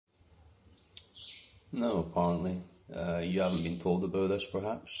No, apparently. You haven't been told about this,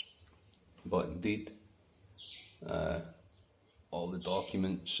 perhaps. But indeed, all the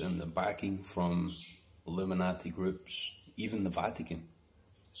documents and the backing from Illuminati groups, even the Vatican,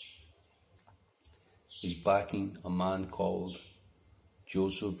 is backing a man called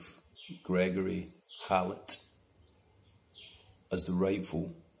Joseph Gregory Hallett as the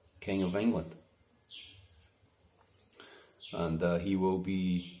rightful King of England. And he will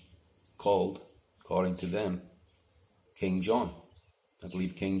be called, according to them, King John. I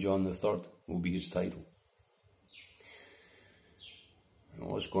believe King John III will be his title. And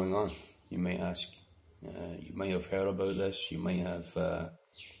what's going on, you may ask? You may have heard about this. You may have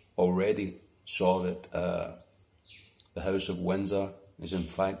already saw that the House of Windsor is in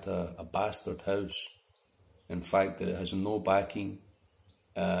fact a bastard house. In fact, that it has no backing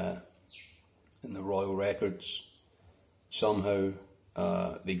in the royal records. Somehow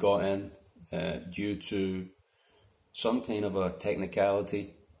they got in due to some kind of a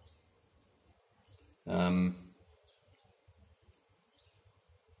technicality.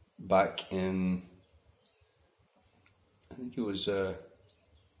 Back in, I think it was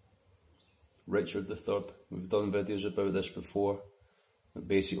Richard III. We've done videos about this before. But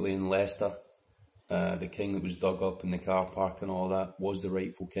basically in Leicester, the king that was dug up in the car park and all that was the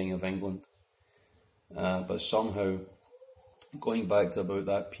rightful King of England. But somehow, going back to about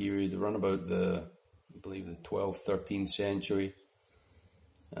that period, around about I believe the 12th, 13th century,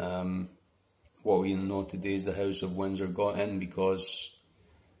 what we know today is the House of Windsor got in because,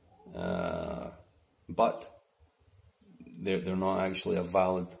 but they're not actually a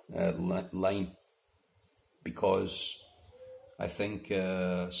valid line, because I think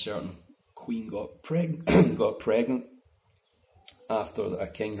a certain queen got pregnant after a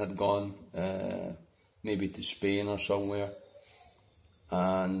king had gone maybe to Spain or somewhere,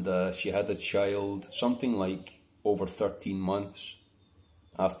 and she had a child something like over 13 months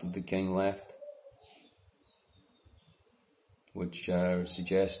after the king left, which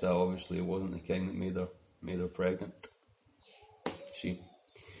suggests that obviously it wasn't the king that made her pregnant. See,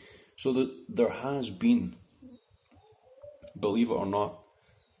 so there has been, believe it or not,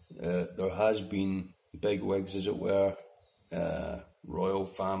 there has been bigwigs, as it were, royal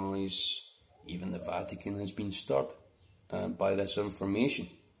families, even the Vatican has been stirred by this information.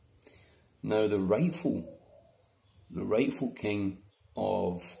 Now, the rightful king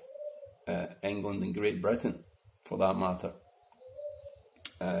of England and Great Britain, for that matter,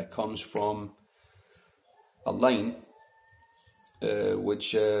 comes from a line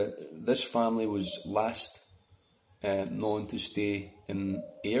which this family was last known to stay in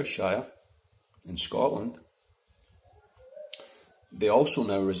Ayrshire, in Scotland. They also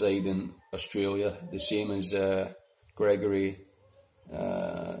now reside in Australia, the same as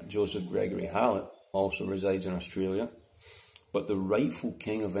Joseph Gregory Hallett also resides in Australia. But the rightful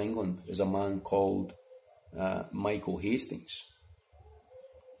King of England is a man called Michael Hastings.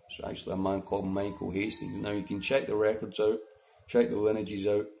 So actually a man called Michael Hastings. Now you can check the records out, check the lineages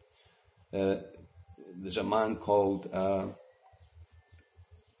out. There's a man called,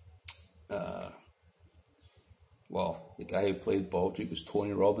 the guy who played Baldric was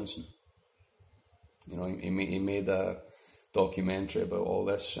Tony Robinson. You know, he made a documentary about all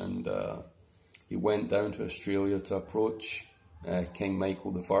this, and he went down to Australia to approach King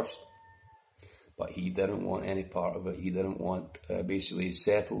Michael I, but he didn't want any part of it. He didn't want, basically he's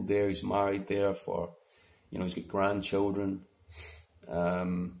settled there, he's married there for, he's got grandchildren.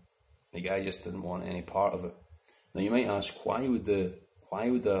 The guy just didn't want any part of it. Now you might ask, why would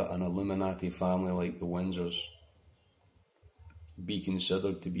an Illuminati family like the Windsors be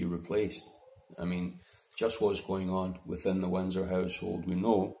considered to be replaced? I mean, just what's going on within the Windsor household, we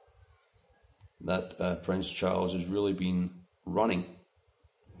know that Prince Charles has really been running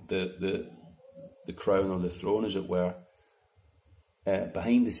the crown or the throne, as it were,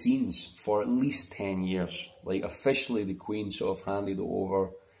 behind the scenes for at least 10 years. Like, officially the Queen sort of handed it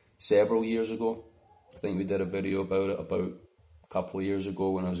over several years ago. I think we did a video about it about a couple of years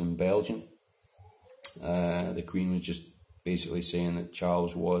ago when I was in Belgium. The Queen was just basically saying that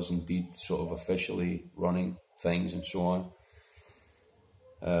Charles was indeed sort of officially running things and so on.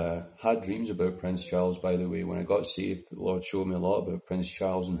 Had dreams about Prince Charles, by the way. When I got saved, the Lord showed me a lot about Prince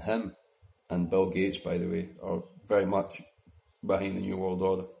Charles, and him and Bill Gates, by the way, are very much behind the New World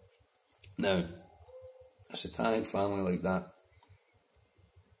Order. Now, a satanic family like that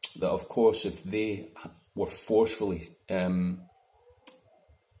of course, if they were forcefully thrown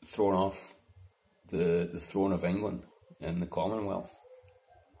off the throne of England in the Commonwealth,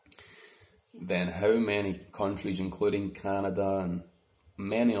 then how many countries, including Canada and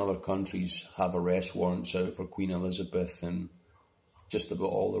many other countries have arrest warrants out for Queen Elizabeth and just about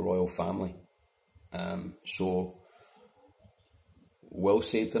all the royal family. So, will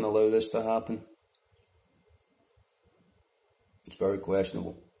Satan allow this to happen? It's very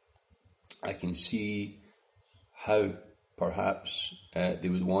questionable. I can see how perhaps they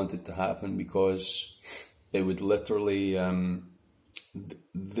would want it to happen, because it would literally,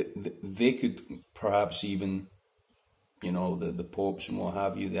 they could perhaps even, you know, the popes and what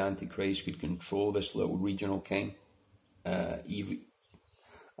have you, the Antichrist could control this little regional king. And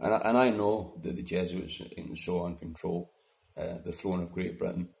I know that the Jesuits and so on control the throne of Great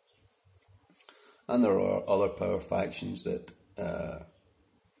Britain. And there are other power factions that,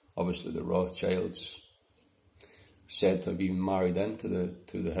 obviously the Rothschilds, said to have been married into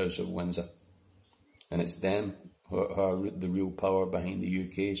the House of Windsor. And it's them who are the real power behind the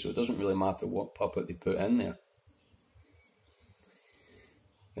UK, so it doesn't really matter what puppet they put in there.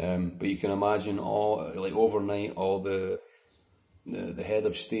 But you can imagine overnight, all the head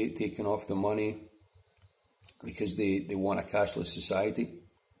of state taking off the money because they want a cashless society.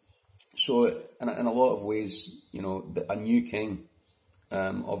 So in a lot of ways, you know, a new king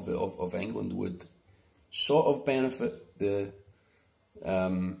of England would sort of benefit the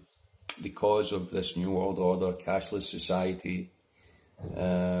cause of this new world order, cashless society,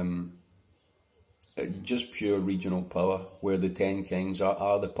 just pure regional power, where the 10 kings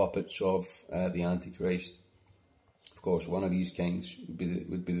are the puppets of the Antichrist. Of course, one of these kings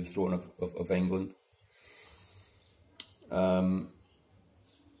would be the throne of England.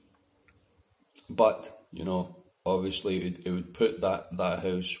 But, you know, obviously it would put that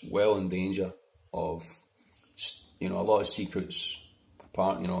house well in danger of, you know, a lot of secrets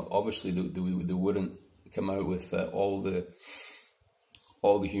apart. You know, obviously they wouldn't come out with all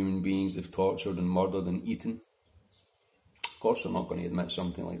the human beings they've tortured and murdered and eaten. Of course they're not going to admit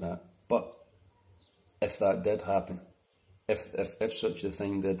something like that. But if that did happen, if such a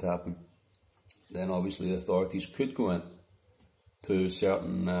thing did happen, then obviously the authorities could go in to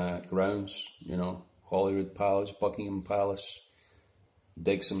certain grounds, you know, Holyrood Palace, Buckingham Palace,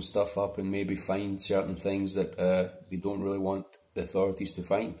 dig some stuff up and maybe find certain things that they don't really want the authorities to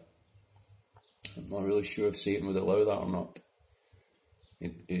find. I'm not really sure if Satan would allow that or not.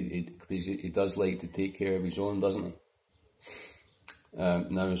 He does like to take care of his own, doesn't he?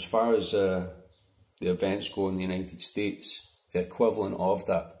 Now, as far as the events go in the United States, the equivalent of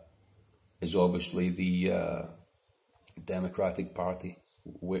that is obviously the Democratic Party,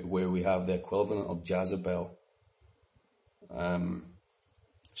 where we have the equivalent of Jezebel.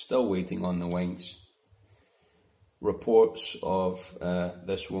 Still waiting on the wings. Reports of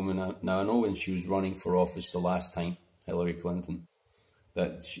this woman. Now, I know when she was running for office the last time, Hillary Clinton,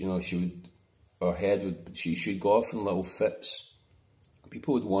 that, you know, she'd go off in little fits.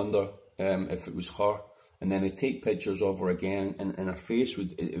 People would wonder if it was her, and then they'd take pictures of her again, and her face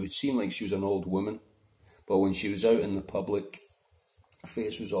would seem like she was an old woman, but when she was out in the public, her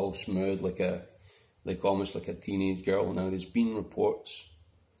face was all smooth, almost like a teenage girl. Now, there's been reports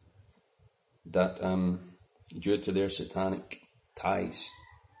that due to their satanic ties,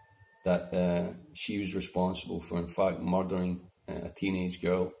 that she was responsible for, in fact, murdering a teenage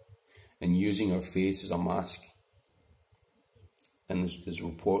girl and using her face as a mask. And there's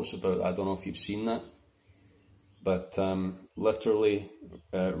reports about that. I don't know if you've seen that, but literally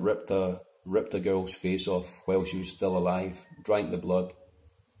ripped a girl's face off while she was still alive, drank the blood.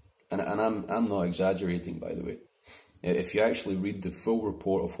 And I'm not exaggerating, by the way. If you actually read the full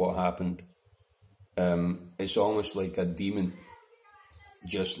report of what happened, it's almost like a demon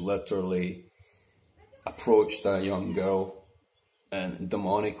just literally approached a young girl and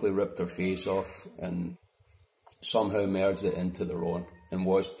demonically ripped her face off and somehow merged it into their own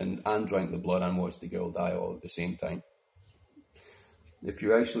and drank the blood and watched the girl die all at the same time. If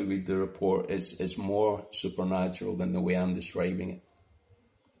you actually read the report, it's more supernatural than the way I'm describing it.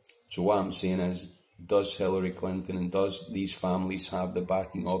 So what I'm saying is, does Hillary Clinton and does these families have the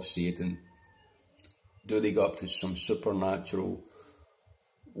backing of Satan? Do they go up to some supernatural,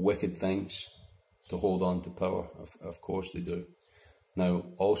 wicked things to hold on to power? Of course they do. Now,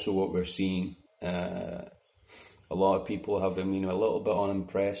 also what we're seeing, a lot of people have been a little bit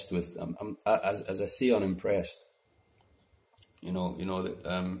unimpressed with, as I say, unimpressed. You know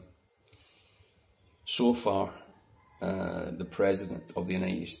that so far the President of the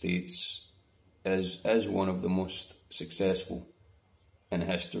United States is one of the most successful in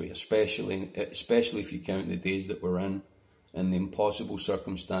history, especially if you count the days that we're in and the impossible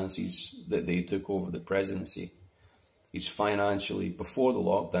circumstances that they took over the presidency. He's financially, before the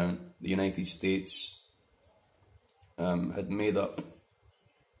lockdown, the United States had made up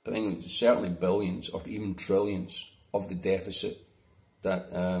I think certainly billions or even trillions of the deficit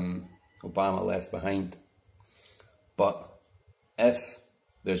that Obama left behind. But if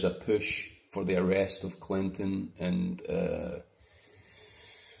there's a push for the arrest of Clinton and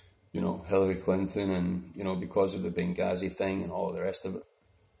Hillary Clinton, and because of the Benghazi thing and all the rest of it,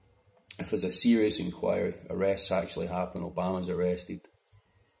 if there's a serious inquiry, arrests actually happen, Obama's arrested,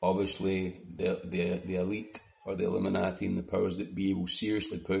 obviously the elite or the Illuminati and the powers that be will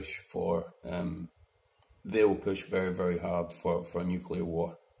seriously push for, they will push very, very hard for a nuclear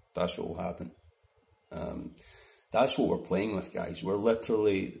war. That's what will happen. That's what we're playing with, guys. We're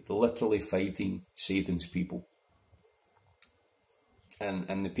literally fighting Satan's people.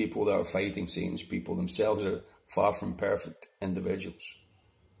 And the people that are fighting Satan's people themselves are far from perfect individuals.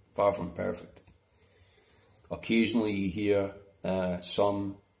 Far from perfect. Occasionally you hear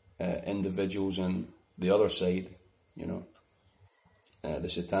some individuals on the other side, the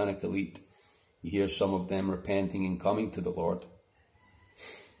satanic elite, you hear some of them repenting and coming to the Lord.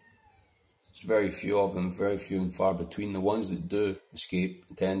 It's very few of them, very few and far between. The ones that do escape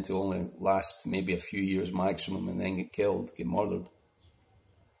tend to only last maybe a few years maximum and then get killed, get murdered.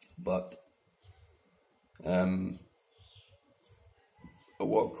 But at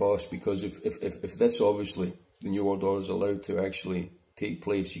what cost? Because if this, obviously, the New World Order is allowed to actually take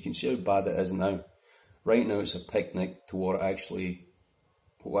place, you can see how bad it is now. Right now it's a picnic to what it actually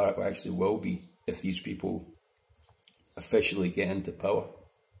will be if these people officially get into power.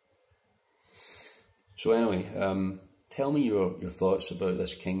 So anyway, tell me your thoughts about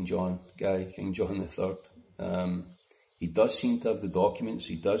this King John guy, King John III. He does seem to have the documents,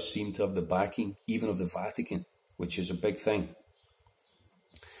 he does seem to have the backing, even of the Vatican, which is a big thing.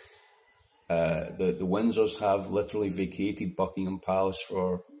 The Windsors have literally vacated Buckingham Palace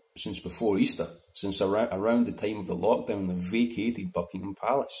since before Easter. Since around the time of the lockdown, they vacated Buckingham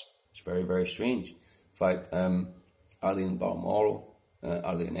Palace. It's very, very strange. In fact, are they in Balmoral?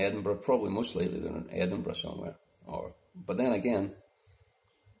 Are they in Edinburgh? Probably most likely they're in Edinburgh somewhere. But then again,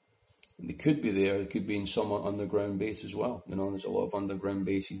 they could be there. They could be in some underground base as well. There's a lot of underground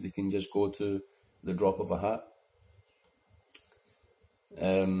bases they can just go to the drop of a hat.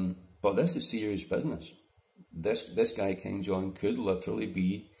 But this is serious business. This guy, King John, could literally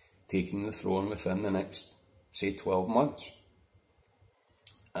be taking the throne within the next, say, 12 months.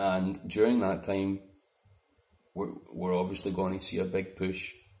 And during that time, we're obviously going to see a big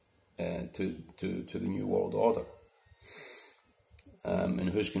push to the New World Order. And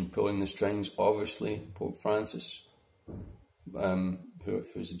who's pulling the strings? Obviously, Pope Francis,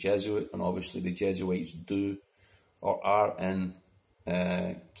 who's a Jesuit, and obviously the Jesuits are in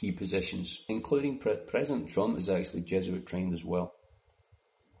key positions, including President Trump is actually Jesuit trained as well.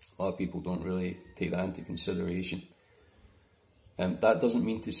 A lot of people don't really take that into consideration. That doesn't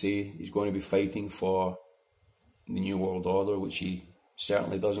mean to say he's going to be fighting for the New World Order, which he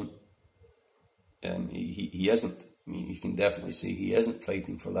certainly doesn't. He isn't. I mean, you can definitely say he isn't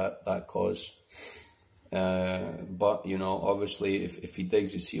fighting for that cause. But obviously, if he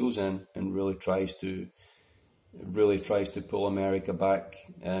digs his heels in and really tries to pull America back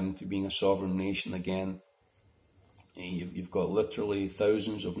to being a sovereign nation again, you've got literally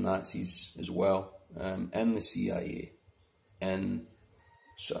thousands of Nazis as well in the CIA, and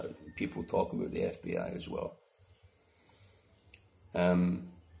so people talk about the FBI as well.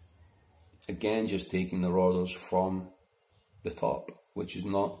 Again, just taking their orders from the top, which is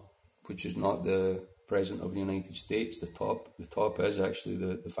not the President of the United States. The top is actually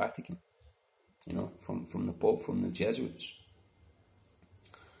the Vatican. From the Pope, from the Jesuits.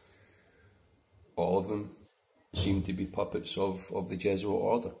 All of them seem to be puppets of the Jesuit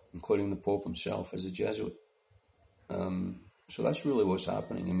order, including the Pope himself as a Jesuit. So that's really what's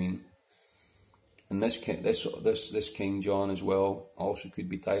happening. I mean, and this King John as well also could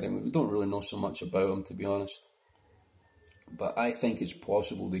be tied in. We don't really know so much about him, to be honest. But I think it's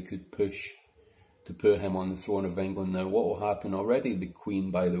possible they could push to put him on the throne of England. Now, what will happen already? The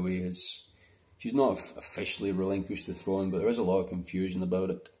Queen, by the way, she's not officially relinquished the throne, but there is a lot of confusion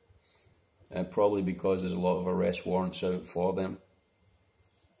about it. Probably because there's a lot of arrest warrants out for them.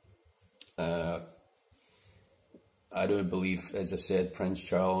 I do believe, as I said, Prince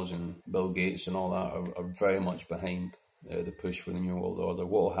Charles and Bill Gates and all that are very much behind the push for the New World Order.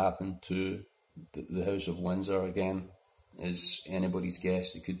 What will happen to the House of Windsor, again, is anybody's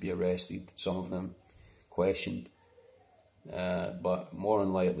guess. They could be arrested, some of them questioned. But more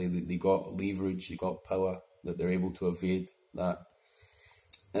than likely, they got leverage, they got power, that they're able to evade that.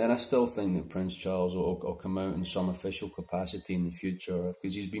 And I still think that Prince Charles will come out in some official capacity in the future,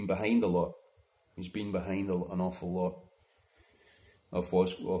 because he's been behind a lot. He's been behind an awful lot. of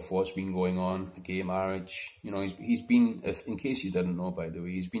what's been going on, gay marriage. You know, he's been, in case you didn't know, by the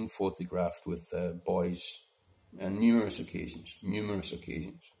way, he's been photographed with boys on numerous occasions.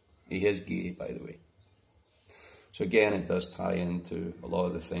 He is gay, by the way. So again, it does tie into a lot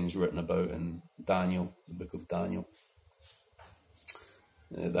of the things written about in Daniel, the book of Daniel.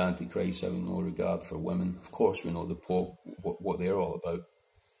 The Antichrist having no regard for women. Of course, we know the Pope, what they're all about.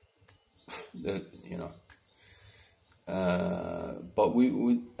 But we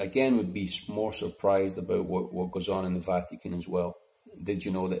would be more surprised about what goes on in the Vatican as well. Did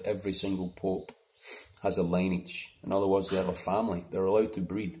you know that every single Pope has a lineage? In other words, they have a family. They're allowed to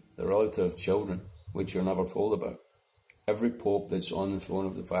breed. They're allowed to have children, which you're never told about. Every Pope that's on the throne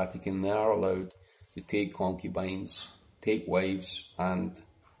of the Vatican, they are allowed to take concubines, take wives, and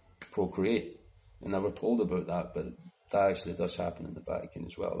procreate. You're never told about that, but that actually does happen in the Vatican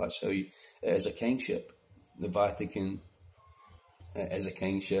as well. That's how it is a kingship. The Vatican is a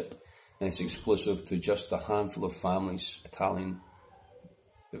kingship, and it's exclusive to just a handful of families, Italian,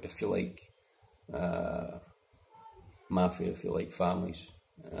 if you like, mafia, if you like, families.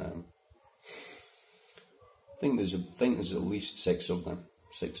 I think there's at least 6 of them,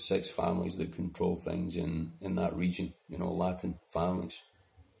 six families that control things in that region. You know, Latin families.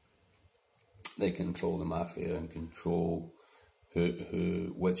 They control the mafia and control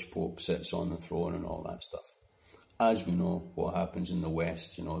which Pope sits on the throne and all that stuff. As we know, what happens in the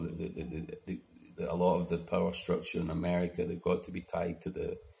West, you know, a lot of the power structure in America, they've got to be tied to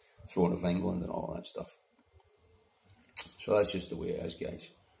the throne of England and all that stuff. So that's just the way it is, guys.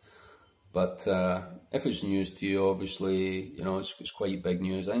 But if it's news to you, obviously, you know, it's quite big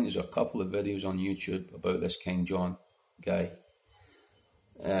news. I think there's a couple of videos on YouTube about this King John guy.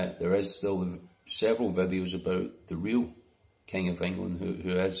 There is still several videos about the real King of England,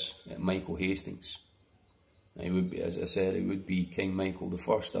 who is Michael Hastings. He would be, as I said, he would be King Michael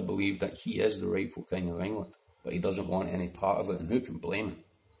I. I believe that he is the rightful King of England, but he doesn't want any part of it, and who can blame him?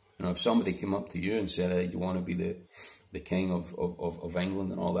 You know, if somebody came up to you and said, hey, you want to be the King of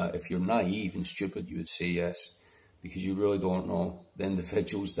England and all that, if you're naive and stupid, you would say yes, because you really don't know. The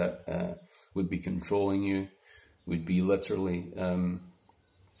individuals that would be controlling you would be literally,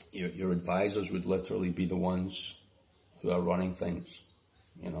 your advisors would literally be the ones who are running things.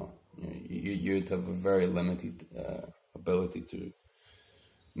 You know, you'd have a very limited ability to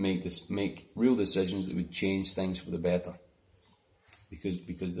make real decisions that would change things for the better.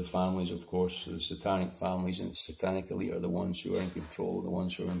 Because the families, of course, the satanic families and the satanic elite are the ones who are in control, the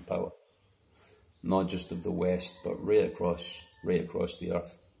ones who are in power. Not just of the West, but right across the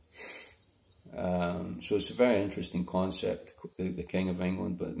earth. So it's a very interesting concept, the King of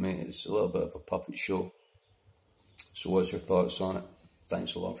England, but it's a little bit of a puppet show. So what's your thoughts on it?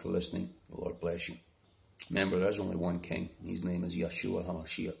 Thanks a lot for listening. The Lord bless you. Remember, there's only one king. His name is Yeshua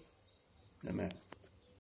HaMashiach. Amen.